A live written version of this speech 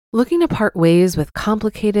Looking to part ways with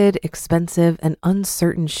complicated, expensive, and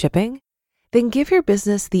uncertain shipping? Then give your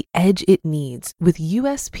business the edge it needs with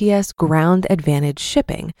USPS Ground Advantage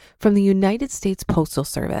shipping from the United States Postal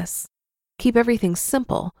Service. Keep everything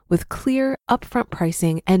simple with clear, upfront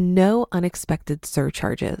pricing and no unexpected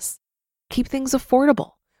surcharges. Keep things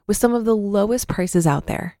affordable with some of the lowest prices out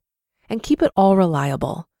there. And keep it all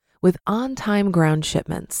reliable with on-time ground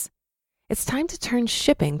shipments. It's time to turn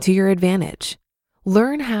shipping to your advantage.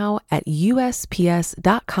 Learn how at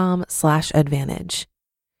USPS.com/advantage.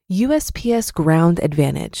 USPS Ground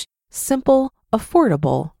Advantage. Simple,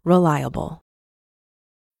 affordable, reliable.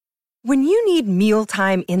 When you need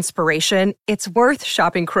mealtime inspiration, it's worth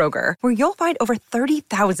shopping Kroger, where you'll find over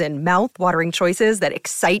 30,000 mouth-watering choices that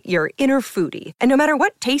excite your inner foodie. And no matter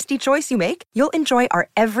what tasty choice you make, you'll enjoy our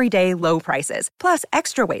everyday low prices, plus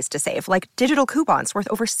extra ways to save, like digital coupons worth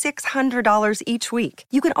over $600 each week.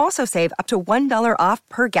 You can also save up to $1 off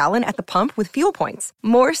per gallon at the pump with fuel points.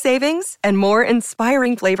 More savings and more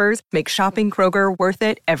inspiring flavors make shopping Kroger worth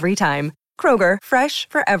it every time. Kroger, fresh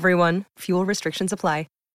for everyone. Fuel restrictions apply.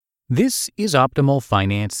 This is Optimal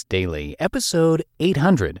Finance Daily, episode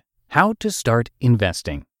 800, How to Start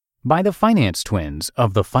Investing, by the Finance Twins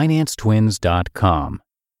of thefinancetwins.com.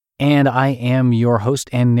 And I am your host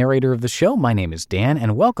and narrator of the show. My name is Dan,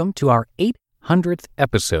 and welcome to our 800th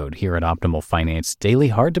episode here at Optimal Finance Daily.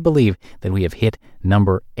 Hard to believe that we have hit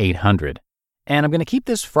number 800. And I'm going to keep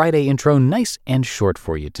this Friday intro nice and short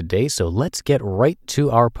for you today, so let's get right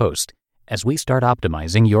to our post as we start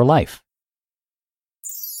optimizing your life.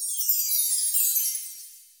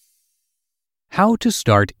 How to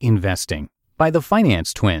Start Investing, by the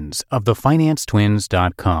Finance Twins of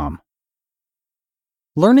thefinancetwins.com.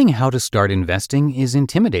 Learning how to start investing is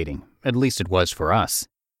intimidating, at least it was for us.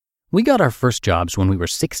 We got our first jobs when we were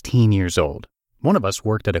 16 years old. One of us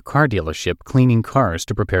worked at a car dealership cleaning cars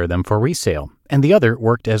to prepare them for resale, and the other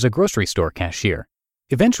worked as a grocery store cashier.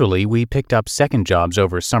 Eventually, we picked up second jobs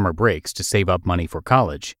over summer breaks to save up money for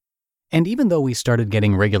college. And even though we started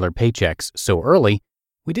getting regular paychecks so early,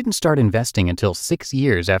 we didn't start investing until 6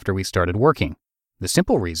 years after we started working. The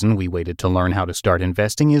simple reason we waited to learn how to start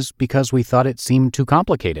investing is because we thought it seemed too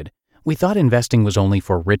complicated. We thought investing was only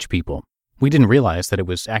for rich people. We didn't realize that it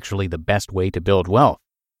was actually the best way to build wealth.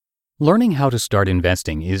 Learning how to start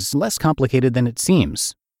investing is less complicated than it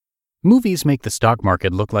seems. Movies make the stock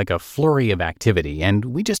market look like a flurry of activity, and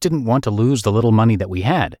we just didn't want to lose the little money that we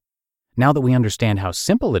had. Now that we understand how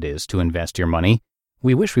simple it is to invest your money,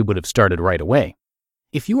 we wish we would have started right away.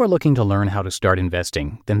 If you are looking to learn how to start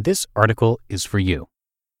investing, then this article is for you.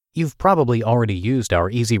 You've probably already used our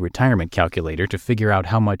Easy Retirement Calculator to figure out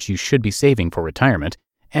how much you should be saving for retirement,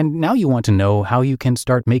 and now you want to know how you can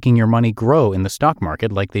start making your money grow in the stock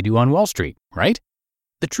market like they do on Wall Street, right?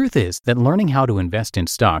 The truth is that learning how to invest in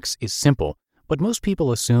stocks is simple, but most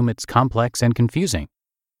people assume it's complex and confusing.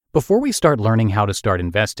 Before we start learning how to start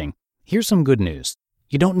investing, here's some good news.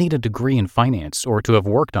 You don't need a degree in finance or to have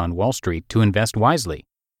worked on Wall Street to invest wisely.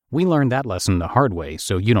 We learned that lesson the hard way,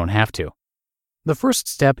 so you don't have to. The first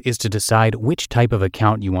step is to decide which type of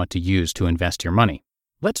account you want to use to invest your money.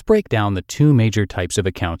 Let's break down the two major types of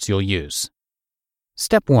accounts you'll use.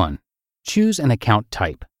 Step 1. Choose an account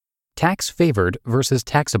type. Tax-favored versus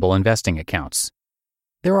taxable investing accounts.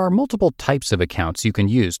 There are multiple types of accounts you can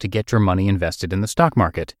use to get your money invested in the stock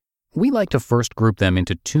market. We like to first group them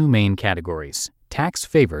into two main categories: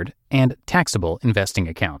 tax-favored and taxable investing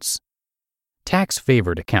accounts.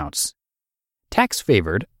 Tax-favored accounts.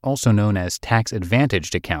 Tax-favored, also known as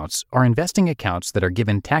tax-advantaged accounts, are investing accounts that are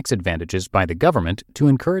given tax advantages by the government to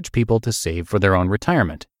encourage people to save for their own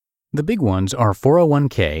retirement. The big ones are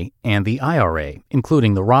 401k and the IRA,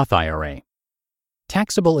 including the Roth IRA.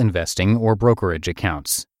 Taxable investing or brokerage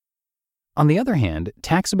accounts. On the other hand,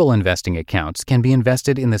 taxable investing accounts can be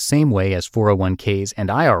invested in the same way as 401ks and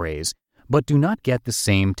IRAs, but do not get the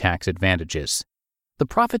same tax advantages. The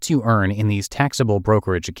profits you earn in these taxable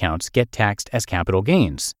brokerage accounts get taxed as capital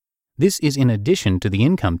gains. This is in addition to the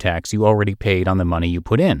income tax you already paid on the money you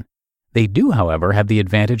put in. They do, however, have the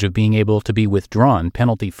advantage of being able to be withdrawn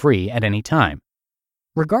penalty-free at any time.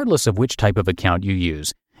 Regardless of which type of account you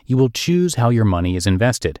use, you will choose how your money is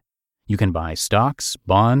invested. You can buy stocks,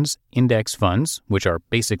 bonds, index funds, which are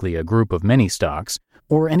basically a group of many stocks,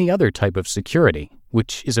 or any other type of security,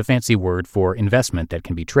 which is a fancy word for investment that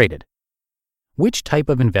can be traded. Which type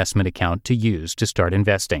of investment account to use to start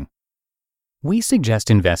investing? We suggest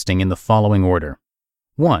investing in the following order.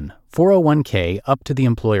 1. 401k up to the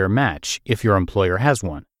employer match if your employer has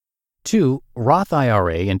one. 2. Roth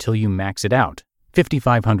IRA until you max it out,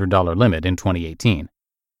 $5,500 limit in 2018.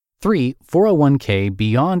 3. 401k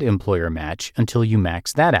beyond employer match until you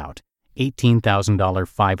max that out, $18,000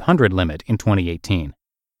 500 limit in 2018.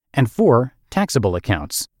 And 4. Taxable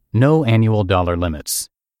accounts, no annual dollar limits.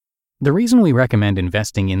 The reason we recommend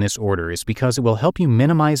investing in this order is because it will help you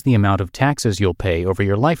minimize the amount of taxes you'll pay over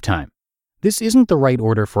your lifetime. This isn't the right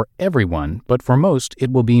order for everyone, but for most,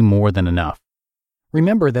 it will be more than enough.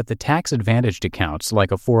 Remember that the tax-advantaged accounts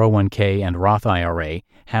like a 401k and Roth IRA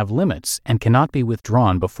have limits and cannot be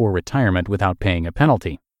withdrawn before retirement without paying a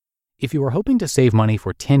penalty. If you are hoping to save money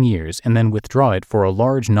for 10 years and then withdraw it for a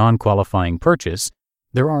large non-qualifying purchase,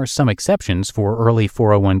 there are some exceptions for early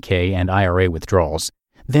 401k and IRA withdrawals,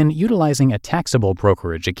 then utilizing a taxable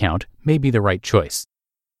brokerage account may be the right choice.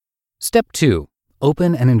 Step 2.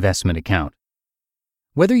 Open an investment account.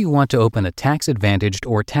 Whether you want to open a tax-advantaged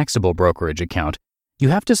or taxable brokerage account, you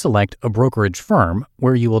have to select a brokerage firm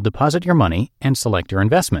where you will deposit your money and select your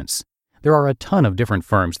investments. There are a ton of different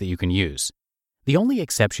firms that you can use. The only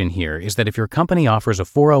exception here is that if your company offers a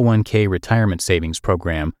 401k retirement savings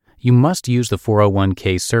program, you must use the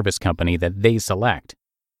 401k service company that they select.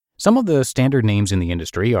 Some of the standard names in the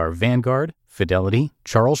industry are Vanguard, Fidelity,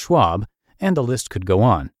 Charles Schwab, and the list could go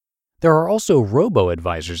on. There are also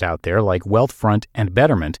robo-advisors out there like Wealthfront and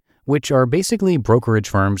Betterment, which are basically brokerage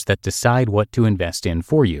firms that decide what to invest in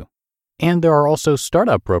for you. And there are also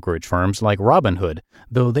startup brokerage firms like Robinhood,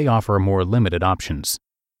 though they offer more limited options.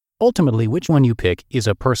 Ultimately, which one you pick is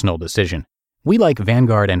a personal decision. We like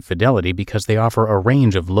Vanguard and Fidelity because they offer a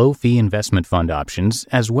range of low-fee investment fund options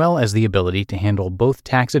as well as the ability to handle both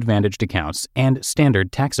tax-advantaged accounts and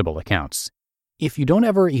standard taxable accounts. If you don't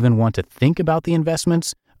ever even want to think about the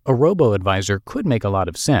investments, a robo-advisor could make a lot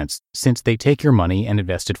of sense since they take your money and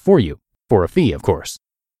invest it for you, for a fee, of course.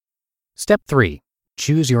 Step 3.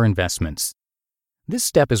 Choose your investments. This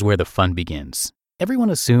step is where the fun begins. Everyone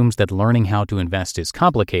assumes that learning how to invest is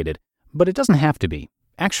complicated, but it doesn't have to be.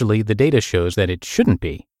 Actually, the data shows that it shouldn't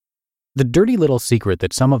be. The dirty little secret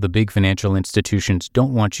that some of the big financial institutions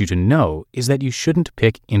don't want you to know is that you shouldn't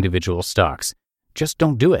pick individual stocks. Just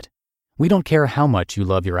don't do it. We don't care how much you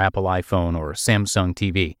love your Apple iPhone or Samsung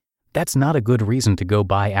TV. That's not a good reason to go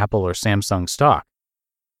buy Apple or Samsung stock.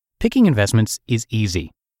 Picking investments is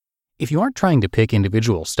easy. If you aren't trying to pick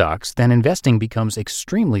individual stocks, then investing becomes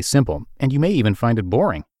extremely simple, and you may even find it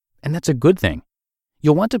boring. And that's a good thing.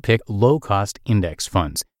 You'll want to pick low-cost index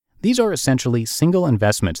funds. These are essentially single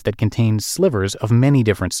investments that contain slivers of many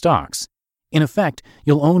different stocks. In effect,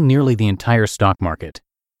 you'll own nearly the entire stock market.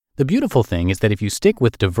 The beautiful thing is that if you stick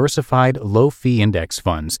with diversified, low-fee index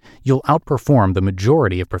funds, you'll outperform the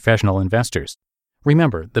majority of professional investors.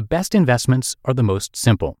 Remember, the best investments are the most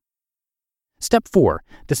simple. Step 4.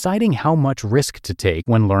 Deciding how much risk to take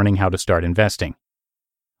when learning how to start investing.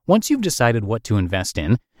 Once you've decided what to invest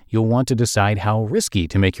in, you'll want to decide how risky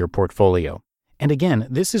to make your portfolio. And again,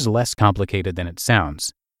 this is less complicated than it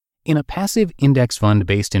sounds. In a passive index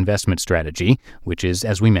fund-based investment strategy, which is,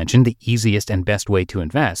 as we mentioned, the easiest and best way to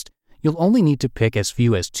invest, you'll only need to pick as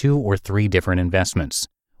few as 2 or 3 different investments.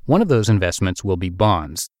 One of those investments will be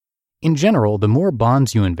bonds. In general, the more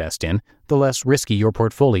bonds you invest in, the less risky your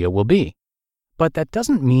portfolio will be. But that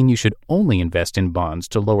doesn't mean you should only invest in bonds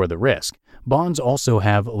to lower the risk. Bonds also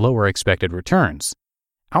have lower expected returns.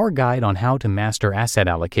 Our guide on how to master asset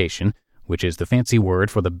allocation, which is the fancy word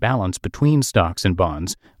for the balance between stocks and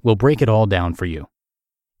bonds, will break it all down for you.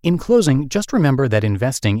 In closing, just remember that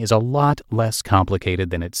investing is a lot less complicated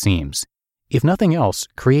than it seems. If nothing else,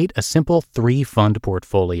 create a simple 3-fund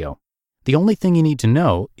portfolio. The only thing you need to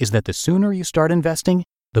know is that the sooner you start investing,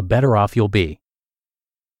 the better off you'll be.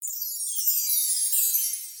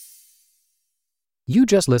 You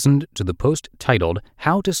just listened to the post titled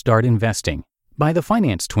How to Start Investing by the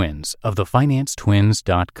Finance Twins of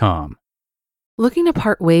thefinancetwins.com. Looking to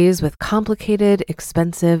part ways with complicated,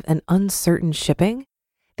 expensive, and uncertain shipping?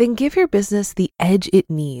 Then give your business the edge it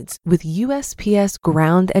needs with USPS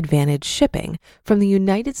Ground Advantage shipping from the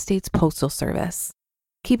United States Postal Service.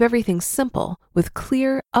 Keep everything simple with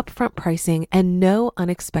clear, upfront pricing and no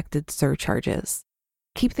unexpected surcharges.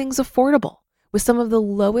 Keep things affordable with some of the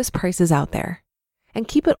lowest prices out there. And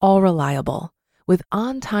keep it all reliable with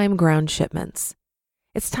on-time ground shipments.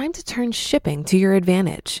 It's time to turn shipping to your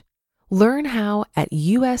advantage. Learn how at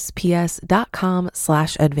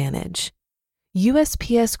USPS.com/advantage.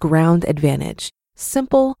 USPS Ground Advantage.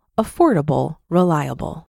 Simple, affordable,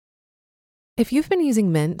 reliable. If you've been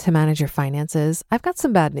using Mint to manage your finances, I've got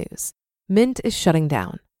some bad news. Mint is shutting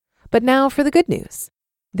down. But now for the good news.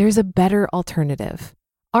 There's a better alternative.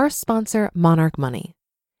 Our sponsor, Monarch Money.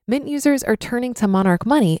 Mint users are turning to Monarch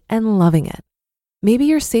Money and loving it. Maybe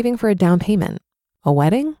you're saving for a down payment, a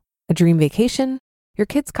wedding, a dream vacation. Your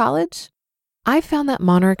kids' college? I've found that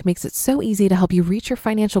Monarch makes it so easy to help you reach your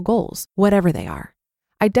financial goals, whatever they are.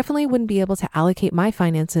 I definitely wouldn't be able to allocate my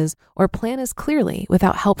finances or plan as clearly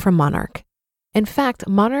without help from Monarch. In fact,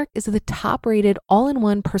 Monarch is the top-rated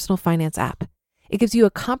all-in-one personal finance app. It gives you a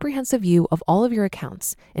comprehensive view of all of your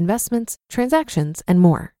accounts, investments, transactions, and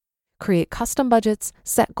more. Create custom budgets,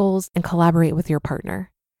 set goals, and collaborate with your partner.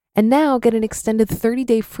 And now get an extended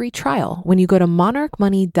 30-day free trial when you go to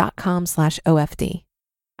monarchmoney.com/OFD.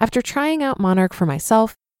 After trying out Monarch for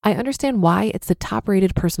myself, I understand why it's the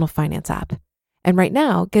top-rated personal finance app. And right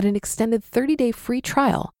now, get an extended 30-day free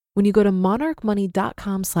trial when you go to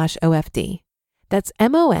monarchmoney.com/OFD. That's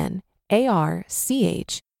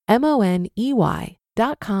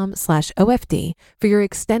monarchmoney.com/OFD for your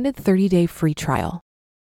extended 30-day free trial.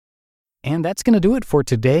 And that's going to do it for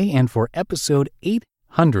today and for episode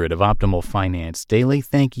 800 of Optimal Finance Daily.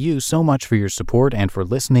 Thank you so much for your support and for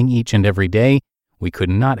listening each and every day. We could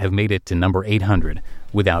not have made it to number 800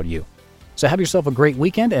 without you. So have yourself a great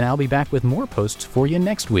weekend, and I'll be back with more posts for you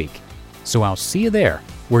next week. So I'll see you there,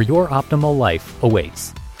 where your optimal life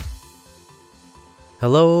awaits.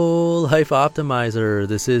 Hello, Life Optimizer.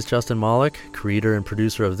 This is Justin Malik, creator and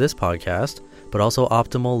producer of this podcast, but also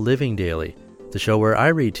Optimal Living Daily, the show where I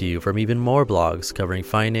read to you from even more blogs covering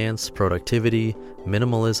finance, productivity,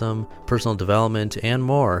 minimalism, personal development, and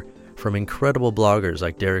more, from incredible bloggers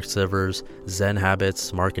like Derek Sivers, Zen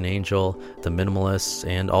Habits, Mark and Angel, The Minimalists,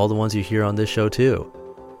 and all the ones you hear on this show too.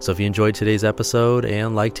 So if you enjoyed today's episode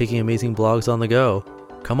and like taking amazing blogs on the go,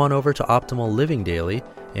 come on over to Optimal Living Daily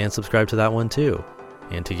and subscribe to that one too.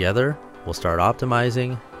 And together, we'll start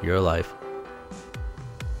optimizing your life.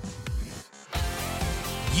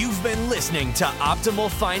 You've been listening to Optimal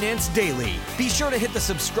Finance Daily. Be sure to hit the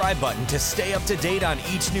subscribe button to stay up to date on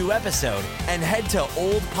each new episode and head to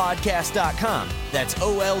oldpodcast.com. That's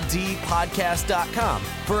OLDpodcast.com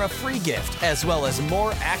for a free gift as well as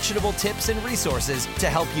more actionable tips and resources to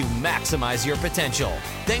help you maximize your potential.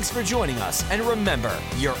 Thanks for joining us, and remember,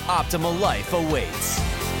 your optimal life awaits.